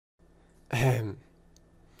Ahem.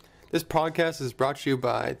 This podcast is brought to you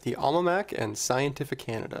by the Almanac and Scientific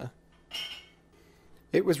Canada.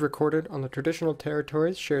 It was recorded on the traditional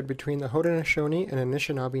territories shared between the Haudenosaunee and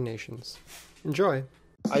Anishinaabe nations. Enjoy.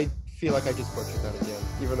 I feel like I just butchered that again,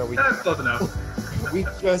 even though That's close enough. we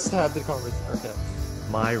just had the conversation. Okay.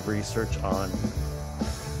 My research on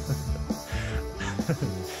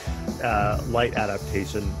light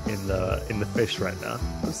adaptation in the fish right now.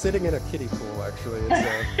 I'm sitting in a kiddie pool, actually.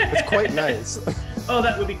 It's quite nice, Oh,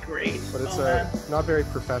 that would be great. but it's man. not very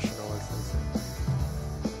professional, as they say.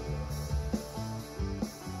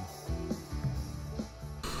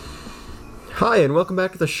 Hi, and welcome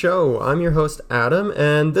back to the show. I'm your host, Adam,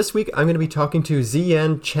 and this week I'm going to be talking to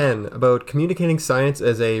Chen about communicating science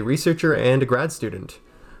as a researcher and a grad student.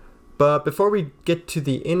 But before we get to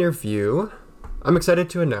the interview, I'm excited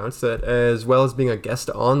to announce that as well as being a guest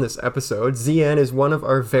on this episode, Chen is one of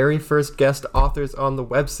our very first guest authors on the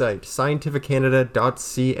website,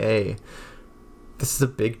 scientificcanada.ca. This is a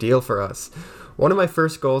big deal for us. One of my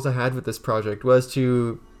first goals I had with this project was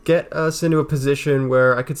to get us into a position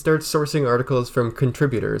where I could start sourcing articles from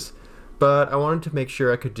contributors, but I wanted to make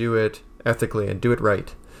sure I could do it ethically and do it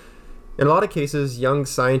right. In a lot of cases, young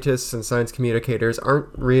scientists and science communicators aren't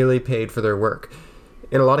really paid for their work.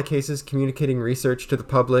 In a lot of cases, communicating research to the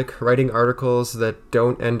public, writing articles that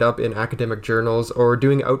don't end up in academic journals, or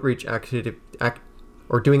doing outreach activities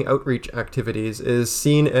is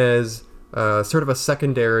seen as sort of a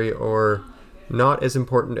secondary or not as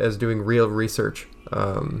important as doing real research.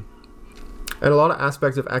 And a lot of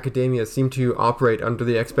aspects of academia seem to operate under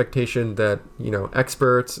the expectation that,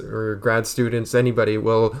 experts or grad students, anybody,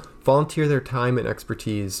 will volunteer their time and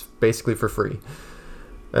expertise basically for free.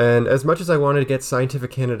 And as much as I wanted to get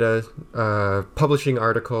Scientific Canada publishing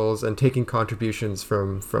articles and taking contributions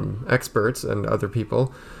from experts and other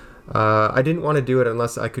people, I didn't want to do it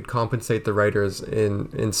unless I could compensate the writers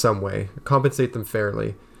in some way, compensate them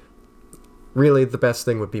fairly. Really, the best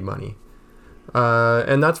thing would be money.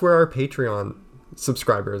 And that's where our Patreon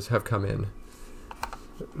subscribers have come in.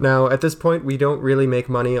 Now, at this point, we don't really make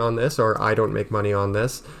money on this, or I don't make money on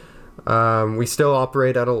this. We still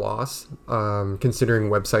operate at a loss, considering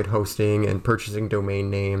website hosting and purchasing domain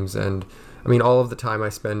names, and all of the time I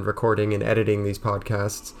spend recording and editing these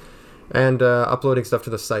podcasts and uploading stuff to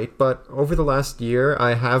the site. But over the last year,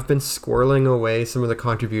 I have been squirreling away some of the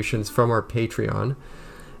contributions from our Patreon.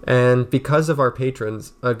 And because of our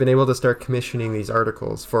patrons, I've been able to start commissioning these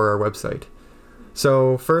articles for our website.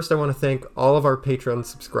 So first, I want to thank all of our Patreon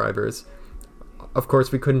subscribers. Of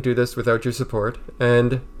course, we couldn't do this without your support.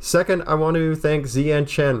 And second, I want to thank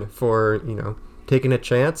Chen for, taking a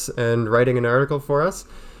chance and writing an article for us.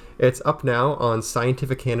 It's up now on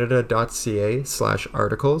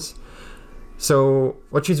scientificcanada.ca/articles. So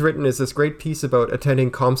what she's written is this great piece about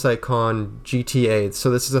attending ComSciCon-GTA.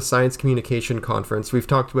 So this is a science communication conference. We've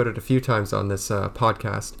talked about it a few times on this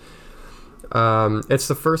podcast. It's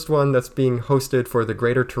the first one that's being hosted for the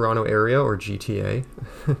Greater Toronto Area, or GTA.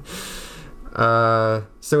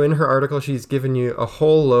 So in her article, she's given you a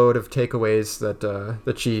whole load of takeaways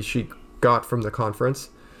that she got from the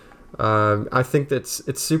conference. I think it's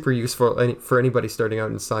super useful for anybody starting out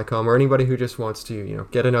in SciComm, or anybody who just wants to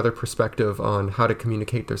get another perspective on how to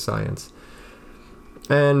communicate their science.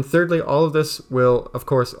 And thirdly, all of this will of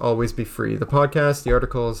course always be free. The podcast, the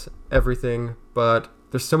articles, everything. But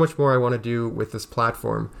there's so much more I want to do with this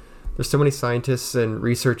platform. There's so many scientists and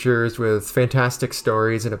researchers with fantastic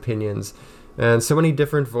stories and opinions, and so many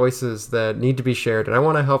different voices that need to be shared, and I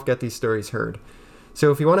want to help get these stories heard.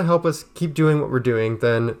 So if you want to help us keep doing what we're doing,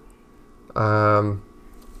 then I'd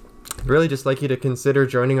really just like you to consider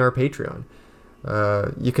joining our Patreon.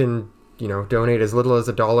 You can, donate as little as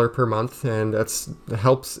 $1 per month, and that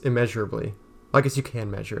helps immeasurably. I guess you can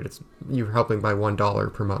measure it. You're helping by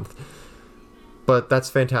 $1 per month, but that's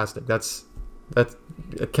fantastic. It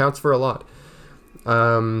counts for a lot.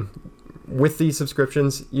 With these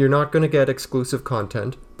subscriptions, you're not going to get exclusive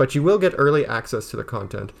content, but you will get early access to the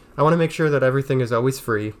content. I want to make sure that everything is always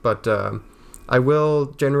free, but I will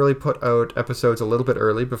generally put out episodes a little bit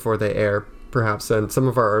early before they air, perhaps, and some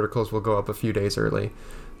of our articles will go up a few days early.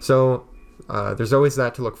 So there's always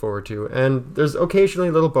that to look forward to, and there's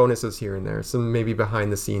occasionally little bonuses here and there, some maybe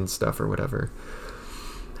behind-the-scenes stuff or whatever.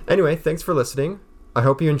 Anyway, thanks for listening. I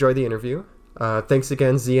hope you enjoy the interview. Thanks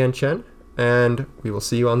again, Chen, and we will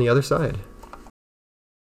see you on the other side.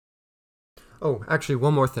 Oh, actually,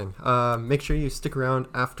 one more thing. Make sure you stick around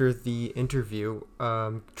after the interview.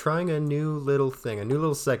 Trying a new little thing, a new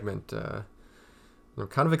little segment. I'm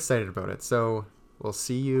kind of excited about it. So we'll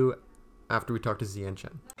see you after we talk to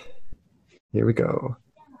Chen. Here we go.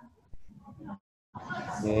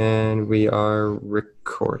 And we are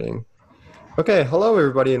recording. Okay, hello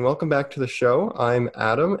everybody, and welcome back to the show. I'm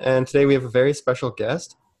Adam, and today we have a very special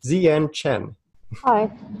guest, Ziyan Chen.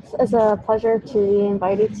 Hi, it's a pleasure to be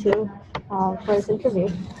invited to for this interview.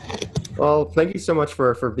 Well, thank you so much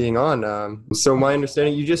for being on. So my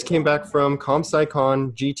understanding, you just came back from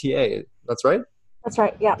ComSciCon-GTA. That's right? That's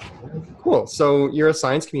right, yeah. Cool. So you're a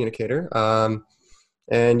science communicator,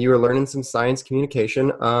 and you were learning some science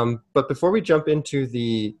communication. But before we jump into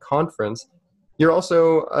the conference, you're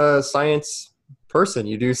also a science person.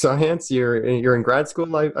 You do science. You're in grad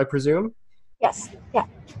school, I presume. Yes, yeah.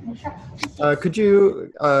 Could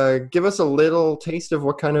you give us a little taste of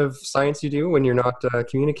what kind of science you do when you're not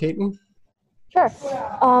communicating? Sure.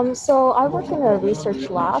 So I work in a research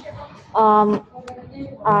lab um,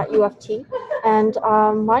 at UFT, and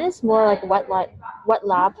mine is more like wet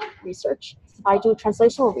lab research. I do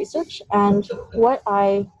translational research, and what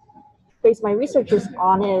I base my research is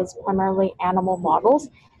on is primarily animal models.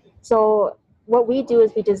 So what we do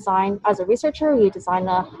is we design, as a researcher, you design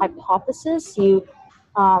a hypothesis. You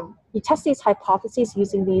test these hypotheses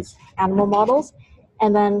using these animal models,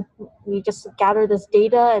 and then we just gather this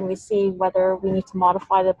data and we see whether we need to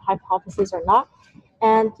modify the hypothesis or not.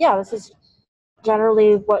 And yeah, this is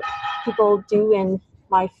generally what people do in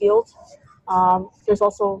my field. There's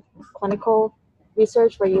also clinical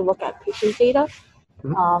research where you look at patient data.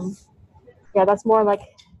 Mhm. Yeah, that's more like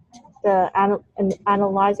the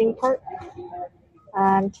analyzing part.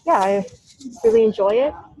 And yeah, I really enjoy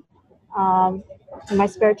it. In my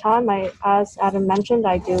spare time, as Adam mentioned,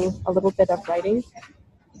 I do a little bit of writing.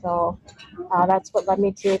 So that's what led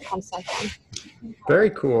me to ComSciCon. Very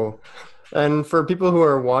cool. And for people who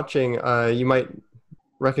are watching, you might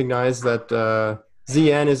recognize that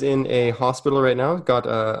ZN is in a hospital right now. Got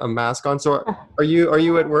a mask on. So are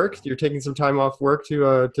you at work? You're taking some time off work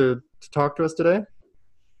to talk to us today?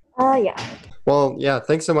 Yeah. Well, yeah.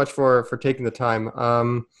 Thanks so much for taking the time.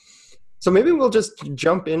 So maybe we'll just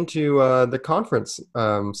jump into the conference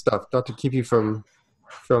stuff, not to keep you from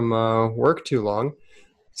work too long.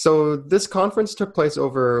 So this conference took place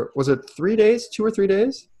over, was it 3 days, 2 or 3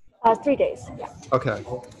 days? 3 days. Yeah. Okay.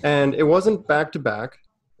 And it wasn't back to back.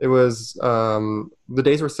 It was, the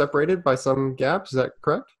days were separated by some gaps. Is that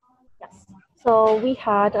correct? Yes. So we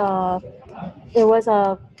had it was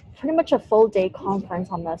a pretty much a full day conference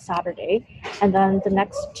on the Saturday, and then the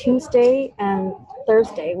next Tuesday and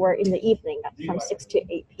Thursday were in the evening from 6 to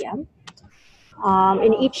 8 p.m.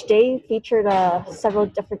 And each day featured several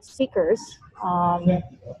different speakers.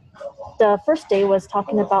 The first day was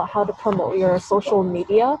talking about how to promote your social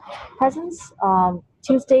media presence.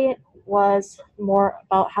 Tuesday was more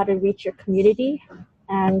about how to reach your community,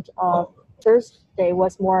 and Thursday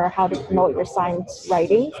was more how to promote your science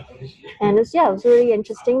writing. And it was really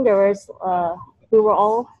interesting. We were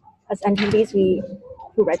all, as attendees, we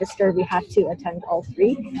who registered, we had to attend all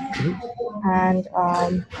three, Mhm. and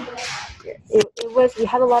we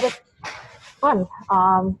had a lot of fun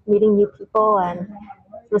meeting new people and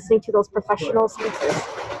listening to those professional speakers.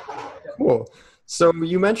 Cool. So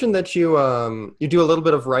you mentioned that you do a little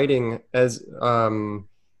bit of writing as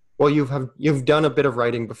well. You've done a bit of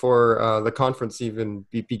writing before the conference even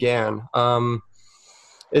began.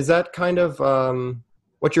 Is that kind of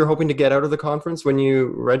what you're hoping to get out of the conference when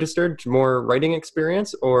you registered? More writing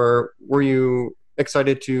experience, or were you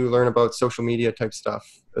excited to learn about social media type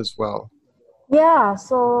stuff as well? Yeah,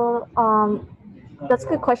 so that's a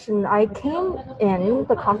good question. I came in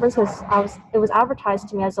the conference because it was advertised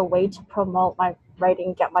to me as a way to promote my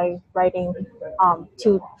writing, get my writing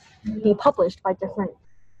to be published by different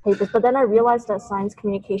papers. But then I realized that science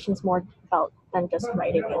communication is more about than just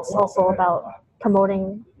writing. It's also about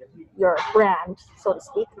promoting your brand, so to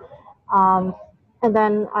speak. Um, and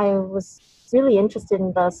then I was really interested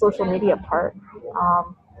in the social media part.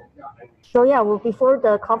 So yeah, well, before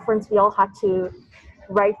the conference, we all had to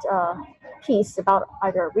write a piece about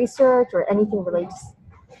either research or anything related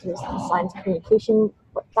to the science communication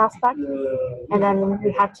aspect, and then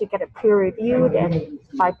we had to get it peer reviewed and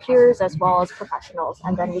by peers as well as professionals.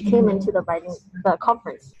 And then we came into the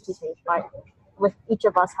conference, excuse me, with each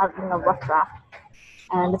of us having a rough draft,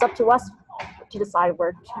 and it's up to us to decide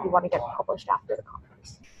where we want to get published after the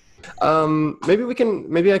conference.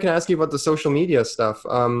 Maybe I can ask you about the social media stuff.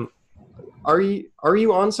 Are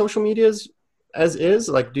you on social medias as is?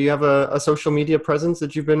 Like, do you have a social media presence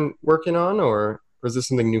that you've been working on, or is this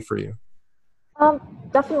something new for you?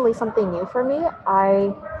 Definitely something new for me.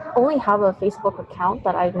 I only have a Facebook account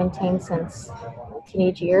that I've maintained since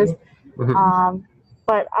teenage years. Mhm. Um,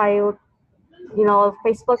 but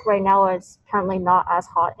Facebook right now is apparently not as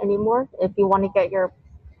hot anymore. If you want to get your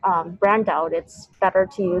brand out, it's better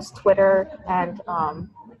to use Twitter and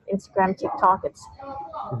Instagram, TikTok. It's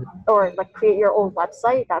or like create your own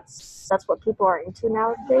website. That's what people are into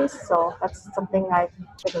nowadays. So that's something I've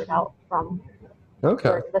figured out from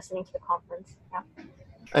Okay. listening to the conference.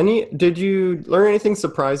 Yeah. Did you learn anything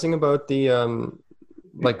surprising about the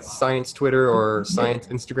like science Twitter or science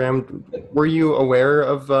Instagram? Were you aware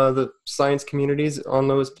of the science communities on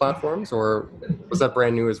those platforms, or was that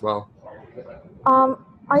brand new as well?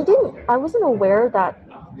 I didn't. I wasn't aware that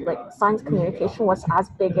like science communication was as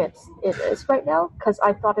big as it is right now because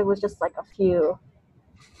I thought it was just like a few,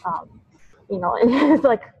 um,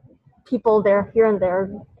 like people there here and there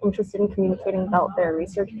interested in communicating about their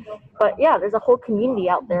research. But yeah, there's a whole community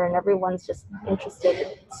out there, and everyone's just interested.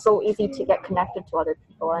 It's so easy to get connected to other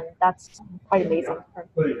people, and that's quite amazing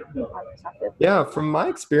from my perspective. Yeah, from my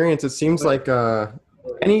experience, it seems like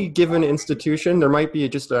any given institution, there might be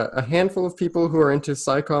just a handful of people who are into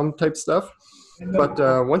SciComm type stuff. But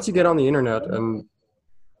once you get on the internet and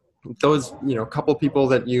those, couple people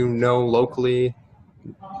that you know locally,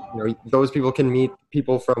 those people can meet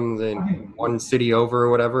people from the one city over or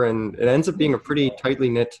whatever, and it ends up being a pretty tightly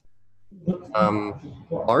knit,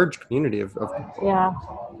 large community of people.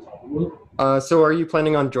 Yeah. So are you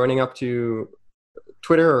planning on joining up to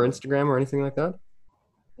Twitter or Instagram or anything like that?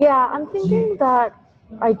 Yeah, I'm thinking that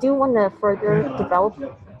I do want to further develop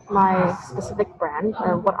my specific brand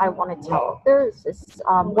and what I want to tell.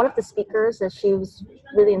 One of the speakers, she was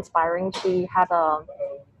really inspiring.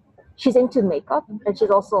 She's into makeup and she's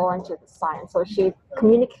also into the science. So she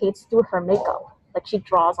communicates through her makeup. Like she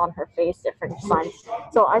draws on her face different signs.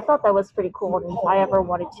 So I thought that was pretty cool. And if I ever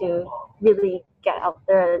wanted to really get out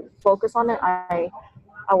there and focus on it, I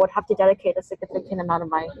would have to dedicate a significant amount of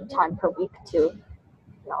my time per week to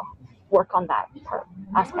work on that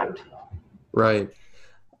aspect. Right.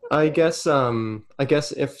 I guess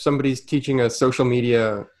if somebody's teaching a social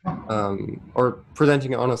media or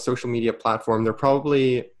presenting on a social media platform, they're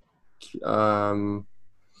probably the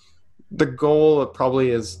goal probably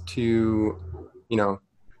is to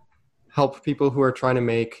help people who are trying to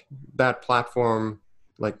make that platform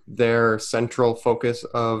like their central focus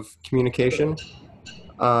of communication.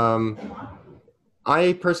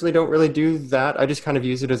 I personally don't really do that. I just kind of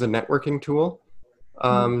use it as a networking tool.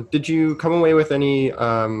 Did you come away with any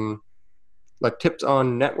like tips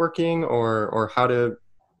on networking or how to,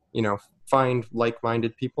 find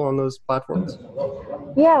like-minded people on those platforms?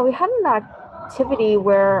 Yeah, we had an activity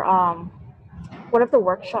where one of the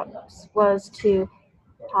workshops was to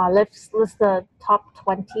list the top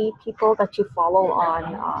 20 people that you follow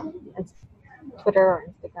on Twitter or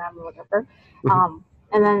Instagram or whatever.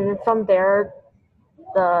 And then from there,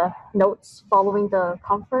 the notes following the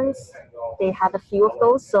conference, they had a few of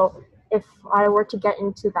those. So if I were to get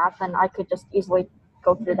into that, then I could just easily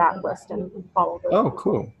go through that list and follow those. Oh,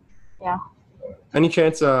 cool. Yeah. Any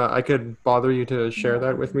chance I could bother you to share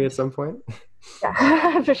that with me at some point?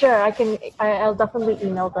 Yeah, for sure. I'll definitely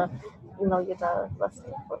email you the list.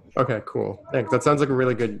 Okay, cool. Thanks. That sounds like a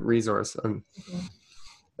really good resource.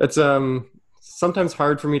 It's sometimes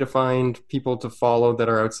hard for me to find people to follow that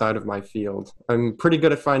are outside of my field. I'm pretty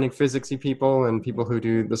good at finding physicsy people and people who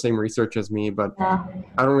do the same research as me, but Yeah.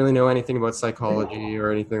 I don't really know anything about psychology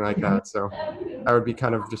or anything like that. So I would be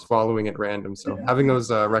kind of just following at random. So having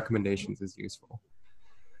those recommendations is useful.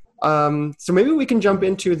 So maybe we can jump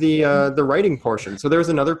into the writing portion. So there's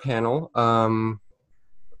another panel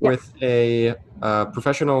with a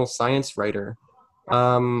professional science writer.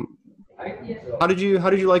 How did you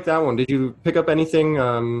like that one? Did you pick up anything,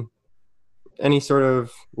 any sort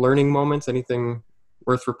of learning moments, anything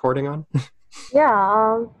worth reporting on?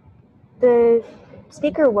 Yeah. The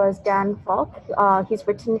speaker was Dan Falk. He's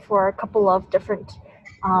written for a couple of different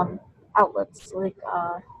outlets, like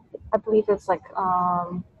I believe it's like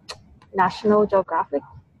National Geographic,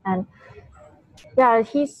 and yeah,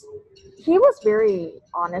 he was very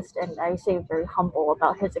honest and I say very humble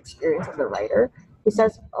about his experience as a writer. He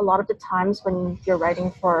says a lot of the times when you're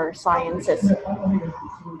writing for science, it's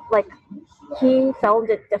like he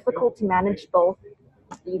found it difficult to manage both,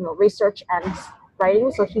 research and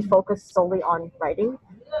writing. So he focused solely on writing.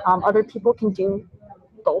 Other people can do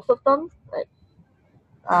both of them, but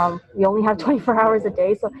you only have 24 hours a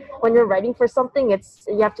day. So when you're writing for something,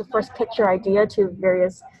 you have to first pitch your idea to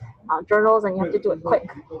various journals, and you have to do it quick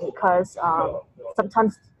because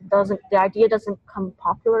sometimes the idea doesn't come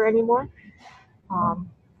popular anymore.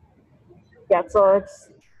 Yeah, so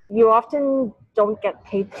you often don't get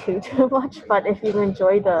paid too much, but if you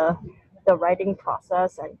enjoy the writing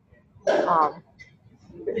process and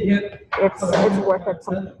it's worth it.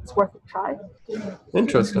 It's worth a try.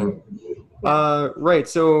 Interesting. Right.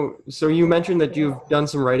 So you mentioned that you've done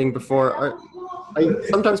some writing before. I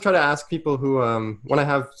sometimes try to ask people who, when I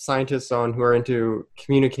have scientists on who are into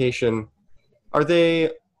communication, are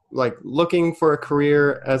they like looking for a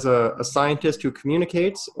career as a scientist who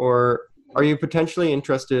communicates, or are you potentially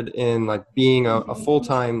interested in like being a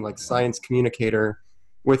full-time like science communicator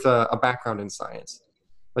with a background in science?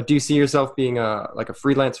 Like, do you see yourself being a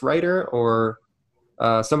freelance writer or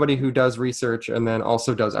somebody who does research and then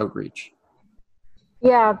also does outreach?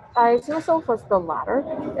 Yeah, I see myself as the latter.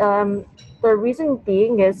 The reason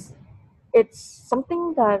being is it's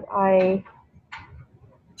something that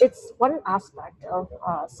it's one aspect of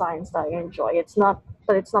science that I enjoy.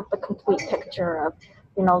 But it's not the complete picture of,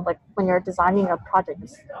 like when you're designing a project,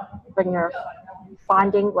 when you're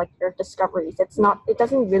finding like your discoveries. It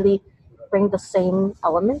doesn't really bring the same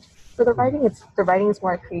element for the writing. The writing is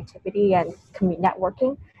more creativity and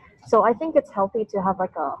networking. So I think it's healthy to have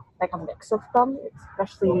like a mix of them,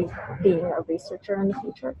 especially being a researcher in the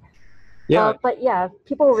future. Yeah, But yeah,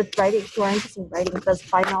 people with writing who are interested in writing, does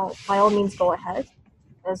by all means go ahead.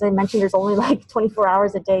 As I mentioned, there's only like 24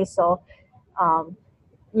 hours a day, so um,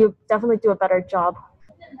 you definitely do a better job,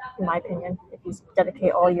 in my opinion, if you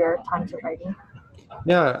dedicate all your time to writing.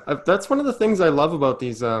 yeah, that's one of the things I love about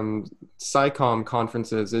these SciComm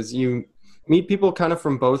conferences is you meet people kind of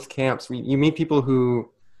from both camps. You meet people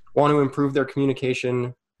who want to improve their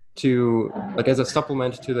communication to like as a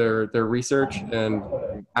supplement to their research and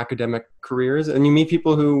academic careers, and you meet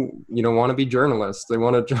people who want to be journalists. They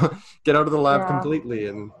want to get out of the lab Yeah, completely,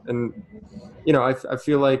 and I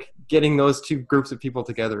feel like getting those two groups of people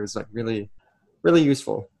together is like really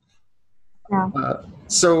useful. yeah.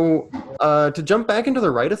 To jump back into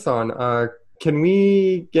the write-a-thon, can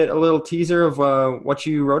we get a little teaser of what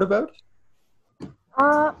you wrote about?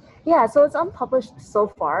 Uh, yeah, so it's unpublished so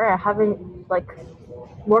far. I haven't like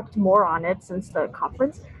worked more on it since the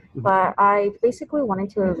conference, Mhm. but I basically wanted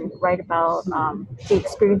to write about the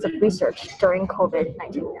experience of research during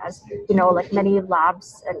COVID-19. As you know, like many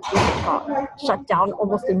labs and research got shut down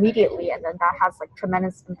almost immediately, and then that has like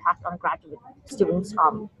tremendous impact on graduate students'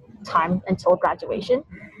 time until graduation.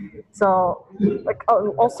 So, like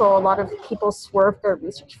also a lot of people swerve their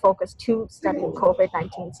research focus to studying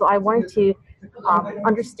COVID-19. So I wanted to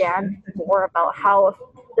understand more about how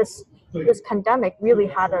this pandemic really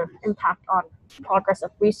had an impact on progress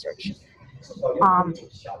of research um,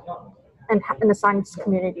 and in the science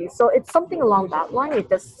community. So it's something along that line. It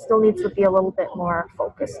just still needs to be a little bit more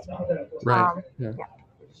focused. Right. Yeah. Yeah.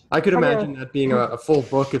 I could How do you, imagine that being a full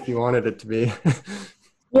book if you wanted it to be.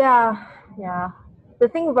 yeah, yeah. The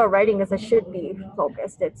thing about writing is it should be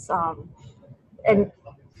focused. And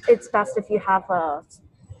it's best if you have a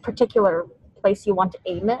particular place you want to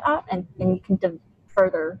aim it at, and you can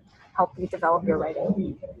further help you develop your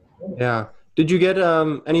writing. Yeah. Did you get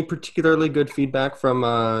any particularly good feedback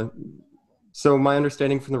from so my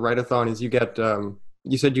understanding from the write-a-thon is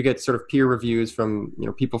you said you get sort of peer reviews from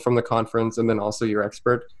people from the conference and then also your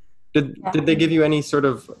expert. Did they Yeah. give you any sort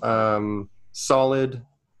of solid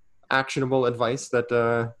actionable advice that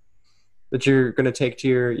you're going to take to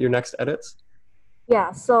your next edits?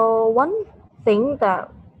 Yeah. So one thing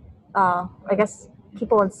that I guess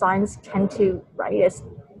people in science tend to write is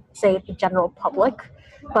say the general public,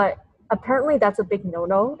 but apparently that's a big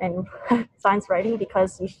no-no in science writing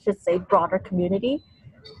because you should say broader community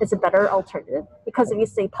is a better alternative. Because if you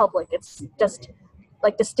say public, it's just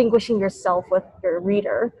like distinguishing yourself with your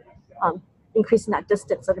reader, um, increasing that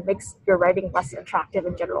distance, and it makes your writing less attractive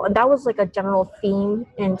in general. And that was like a general theme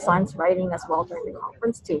in science writing as well during the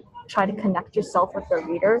conference, to try to connect yourself with the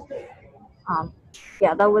reader. Um,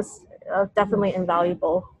 yeah, that was definitely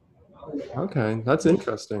invaluable. Okay, that's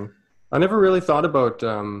interesting. I never really thought about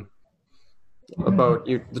the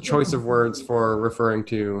choice of words for referring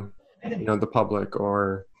to the public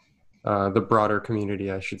or the broader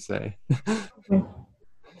community, I should say. Mhm.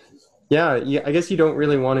 Yeah, yeah, I guess you don't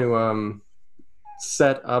really want to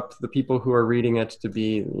set up the people who are reading it to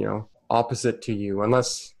be, opposite to you,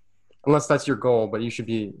 unless that's your goal. But you should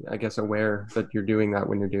be, I guess, aware that you're doing that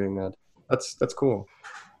when you're doing that. That's cool.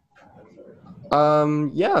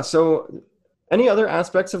 Yeah. So, any other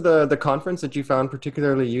aspects of the conference that you found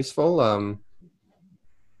particularly useful?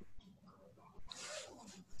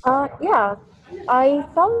 Yeah, I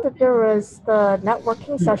found that there was the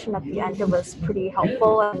networking session at the end. It was pretty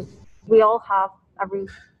helpful, and we all have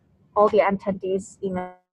all the attendees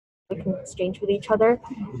email we can exchange with each other.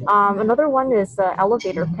 Another one is the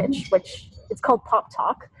elevator pitch, which it's called Pop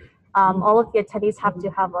Talk. All of the attendees have to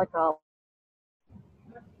have like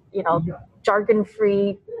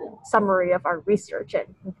jargon-free summary of our research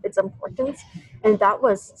and its importance, and that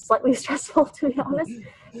was slightly stressful, to be honest.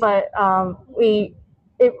 But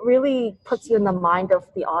it really puts you in the mind of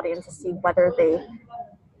the audience to see whether they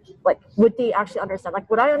would they actually understand.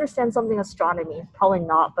 Would I understand something astronomy? Probably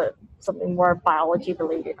not, but something more biology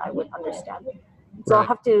related, I would understand. So I'll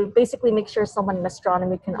have to basically make sure someone in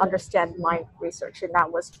astronomy can understand my research, and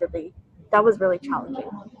that was really challenging.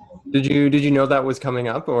 Did you know that was coming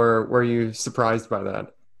up, or were you surprised by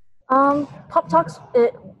that? Pop talks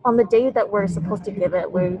on the day that we're supposed to give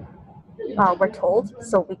it, we're told,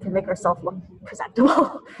 so we can make ourselves look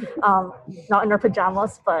presentable, not in our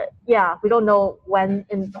pajamas. But yeah, we don't know when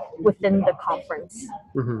within the conference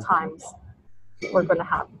times we're going to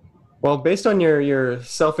have. Well, based on your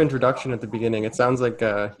self-introduction at the beginning, it sounds like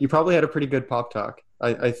you probably had a pretty good pop talk.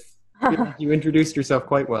 I feel like you introduced yourself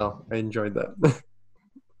quite well. I enjoyed that.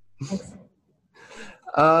 Thanks.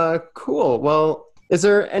 Cool. Well, is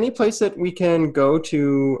there any place that we can go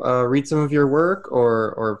to read some of your work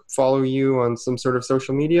or follow you on some sort of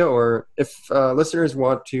social media? Or if listeners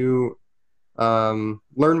want to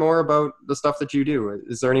learn more about the stuff that you do,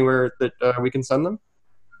 is there anywhere that we can send them?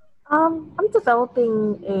 I'm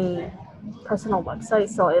developing a personal website,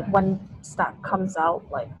 so when that comes out,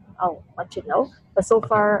 I'll let you know. But so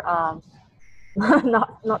far,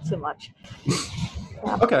 not too much.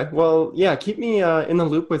 Yeah. Okay, well, yeah, keep me in the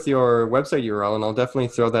loop with your website URL, and I'll definitely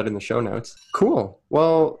throw that in the show notes. Cool.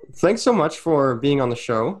 Well, thanks so much for being on the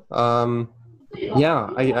show. Yeah,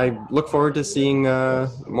 I look forward to seeing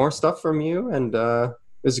more stuff from you, and it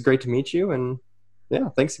was great to meet you, and yeah,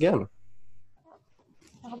 thanks again.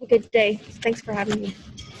 Have a good day. Thanks for having me.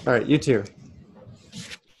 All right, you too.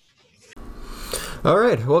 All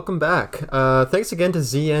right, welcome back. Thanks again to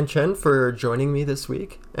Z and Chen for joining me this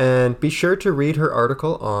week. And be sure to read her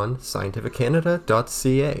article on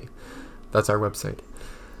scientificcanada.ca. That's our website.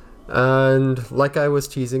 And like I was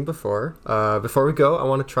teasing before we go, I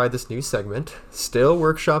want to try this new segment. Still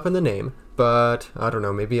workshop in the name, but I don't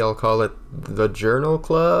know, maybe I'll call it the Journal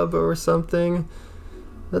Club or something.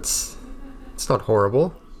 It's not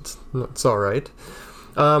horrible. It's all right.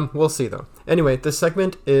 We'll see though. Anyway, this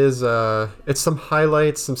segment is it's some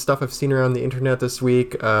highlights, some stuff I've seen around the internet this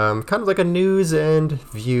week, kind of like a news and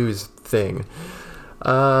views thing.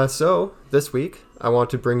 So this week, I want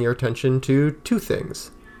to bring your attention to two things.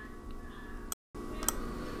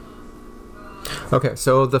 Okay,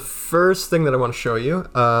 so the first thing that I want to show you,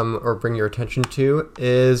 or bring your attention to,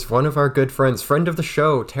 is one of our good friends, friend of the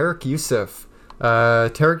show, Tarek Youssef.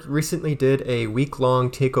 Tarek recently did a week-long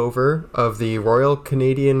takeover of the Royal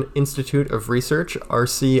Canadian Institute of Research,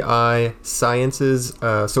 RCI Science's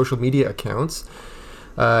social media accounts.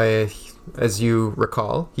 As you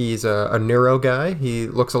recall, he's a neuro guy. He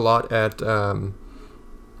looks a lot at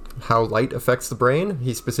how light affects the brain.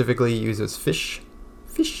 He specifically uses fish.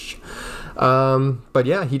 But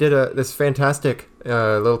yeah, he did this fantastic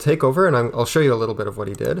little takeover, and I'll show you a little bit of what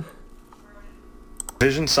he did.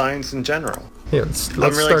 Vision science in general. Yeah,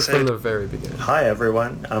 let's start from the very beginning. Hi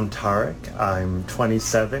everyone, I'm Tarek. I'm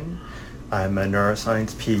 27. I'm a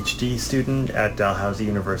neuroscience PhD student at Dalhousie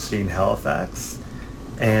University in Halifax,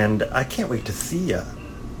 and I can't wait to see ya.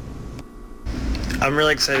 I'm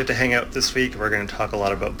really excited to hang out this week. We're going to talk a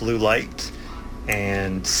lot about blue light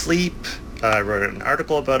and sleep. I wrote an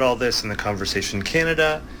article about all this in the Conversation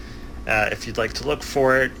Canada. If you'd like to look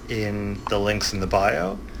for it in the links in the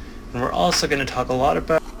bio. And we're also going to talk a lot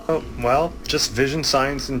about, well, just vision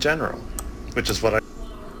science in general, which is what I...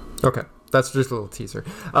 Okay, that's just a little teaser.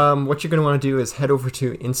 What you're going to want to do is head over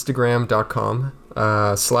to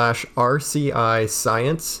Instagram.com/RCI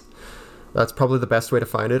Science. That's probably the best way to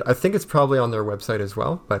find it. I think it's probably on their website as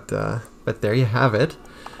well, but there you have it.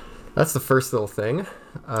 That's the first little thing.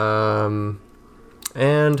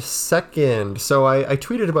 And second, so I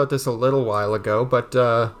tweeted about this a little while ago, but...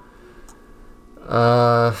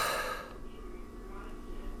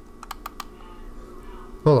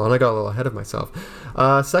 hold on, I got a little ahead of myself.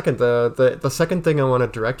 Second, the second thing I want to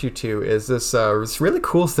direct you to is this really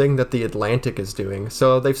cool thing that The Atlantic is doing.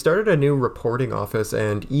 So they've started a new reporting office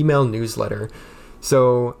and email newsletter.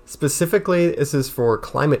 So specifically, this is for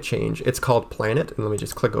climate change. It's called Planet, and let me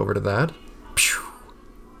just click over to that.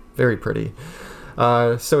 Very pretty.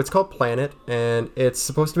 So it's called Planet, and it's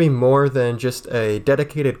supposed to be more than just a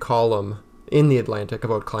dedicated column in The Atlantic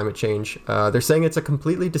about climate change. They're saying it's a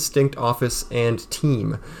completely distinct office and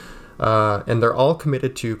team, and they're all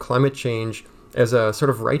committed to climate change as a sort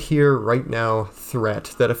of right here, right now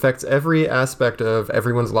threat that affects every aspect of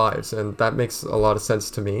everyone's lives, and that makes a lot of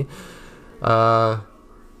sense to me.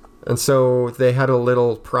 And so they had a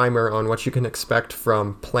little primer on what you can expect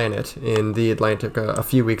from Planet in The Atlantic a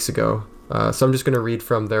few weeks ago. So I'm just going to read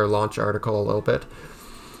from their launch article a little bit.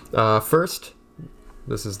 First,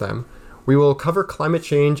 this is them. We will cover climate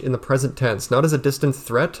change in the present tense, not as a distant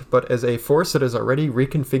threat, but as a force that is already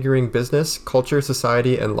reconfiguring business, culture,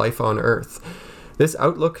 society, and life on Earth. This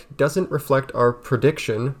outlook doesn't reflect our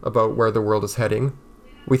prediction about where the world is heading.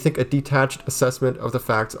 We think a detached assessment of the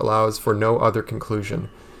facts allows for no other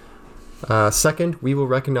conclusion. Second, we will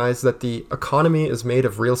recognize that the economy is made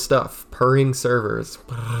of real stuff, purring servers,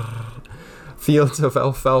 fields of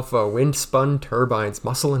alfalfa, wind-spun turbines,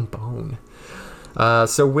 muscle and bone.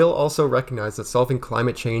 So we'll also recognize that solving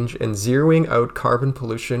climate change and zeroing out carbon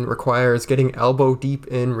pollution requires getting elbow deep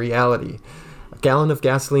in reality. A gallon of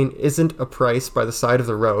gasoline isn't a price by the side of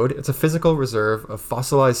the road, it's a physical reserve of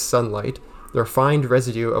fossilized sunlight, the refined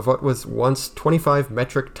residue of what was once 25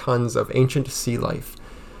 metric tons of ancient sea life.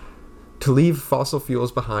 To leave fossil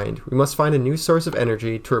fuels behind, we must find a new source of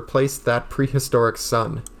energy to replace that prehistoric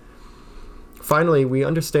sun. Finally, we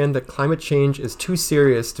understand that climate change is too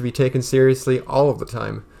serious to be taken seriously all of the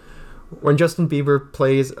time. When Justin Bieber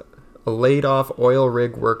plays a laid-off oil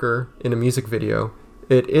rig worker in a music video,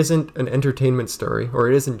 it isn't an entertainment story, or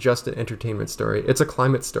it isn't just an entertainment story, it's a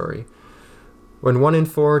climate story. When 1 in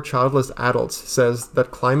 4 childless adults says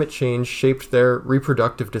that climate change shaped their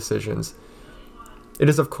reproductive decisions, it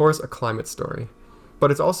is of course a climate story,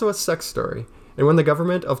 but it's also a sex story. And when the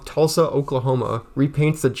government of Tulsa, Oklahoma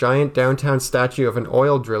repaints the giant downtown statue of an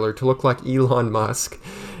oil driller to look like Elon Musk,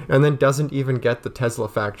 and then doesn't even get the Tesla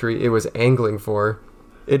factory it was angling for,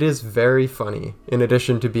 it is very funny, in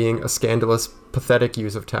addition to being a scandalous, pathetic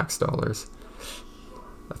use of tax dollars.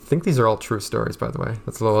 I think these are all true stories, by the way.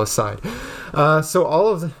 That's a little aside. So all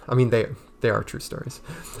of they are true stories.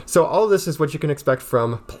 So all of this is what you can expect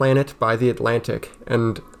from Planet by The Atlantic,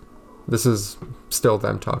 and this is still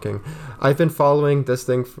them talking. I've been following this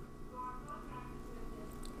thing...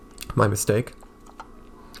 My mistake.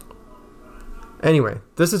 Anyway,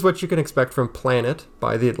 this is what you can expect from Planet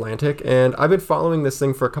by The Atlantic, and I've been following this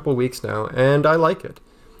thing for a couple weeks now, and I like it.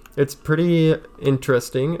 It's pretty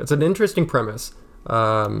interesting. It's an interesting premise.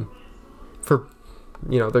 They're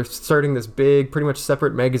starting this big, pretty much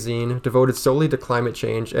separate magazine devoted solely to climate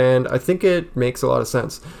change, and I think it makes a lot of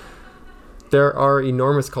sense. There are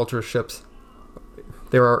enormous cultural shifts.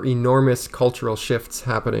 There are enormous cultural shifts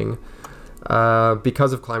happening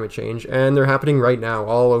because of climate change, and they're happening right now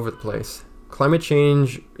all over the place. Climate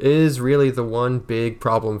change is really the one big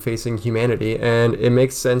problem facing humanity, and it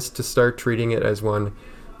makes sense to start treating it as one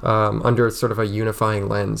under sort of a unifying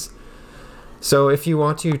lens. So if you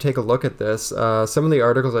want to take a look at this, some of the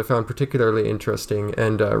articles I found particularly interesting,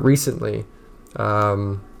 and recently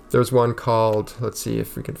there's one called, let's see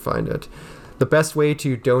if we can find it, The Best Way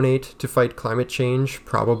to Donate to Fight Climate Change,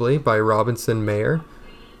 probably, by Robinson Mayer.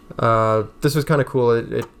 This was kind of cool.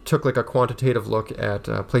 It took like a quantitative look at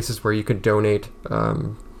places where you could donate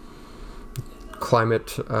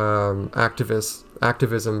climate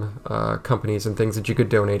activism companies and things that you could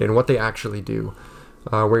donate and what they actually do,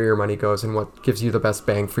 where your money goes and what gives you the best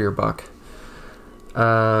bang for your buck.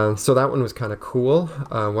 So that one was kind of cool.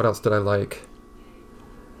 What else did I like?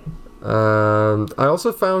 I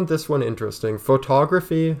also found this one interesting.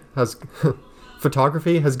 Photography has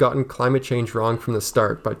gotten climate change wrong from the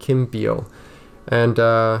start by Kim Beale. And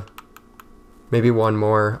maybe one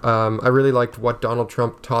more. I really liked What Donald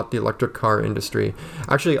Trump Taught the Electric Car Industry.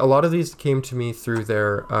 Actually, a lot of these came to me through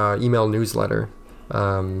their email newsletter.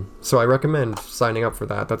 So I recommend signing up for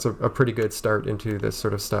that. That's a pretty good start into this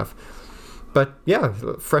sort of stuff. But yeah,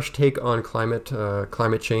 fresh take on climate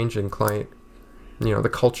change and the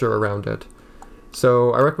culture around it.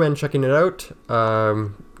 So I recommend checking it out.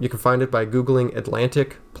 You can find it by Googling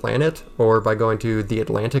Atlantic Planet or by going to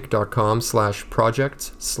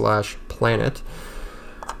theatlantic.com/projects/planet.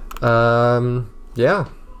 Yeah.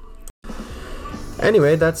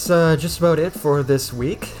 Anyway, that's just about it for this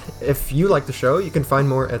week. If you like the show, you can find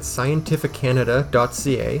more at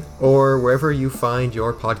scientificcanada.ca or wherever you find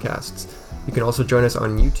your podcasts. You can also join us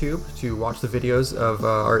on YouTube to watch the videos of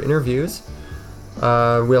our interviews.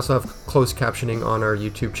 We also have closed captioning on our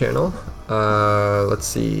YouTube channel. Let's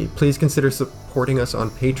see. Please consider supporting us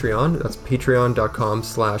on Patreon. That's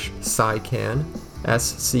patreon.com/SciCan,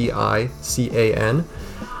 SCICAN.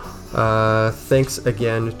 Thanks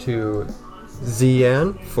again to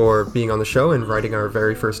Zian for being on the show and writing our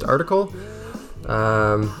very first article.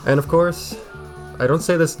 And of course, I don't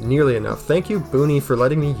say this nearly enough. Thank you, Booney, for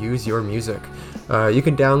letting me use your music. You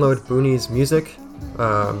can download Booney's music,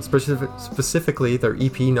 specifically their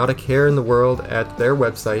EP Not a Care in the World, at their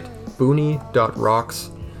website,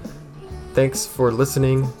 booney.rocks. Thanks for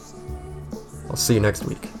listening. I'll see you next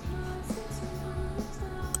week.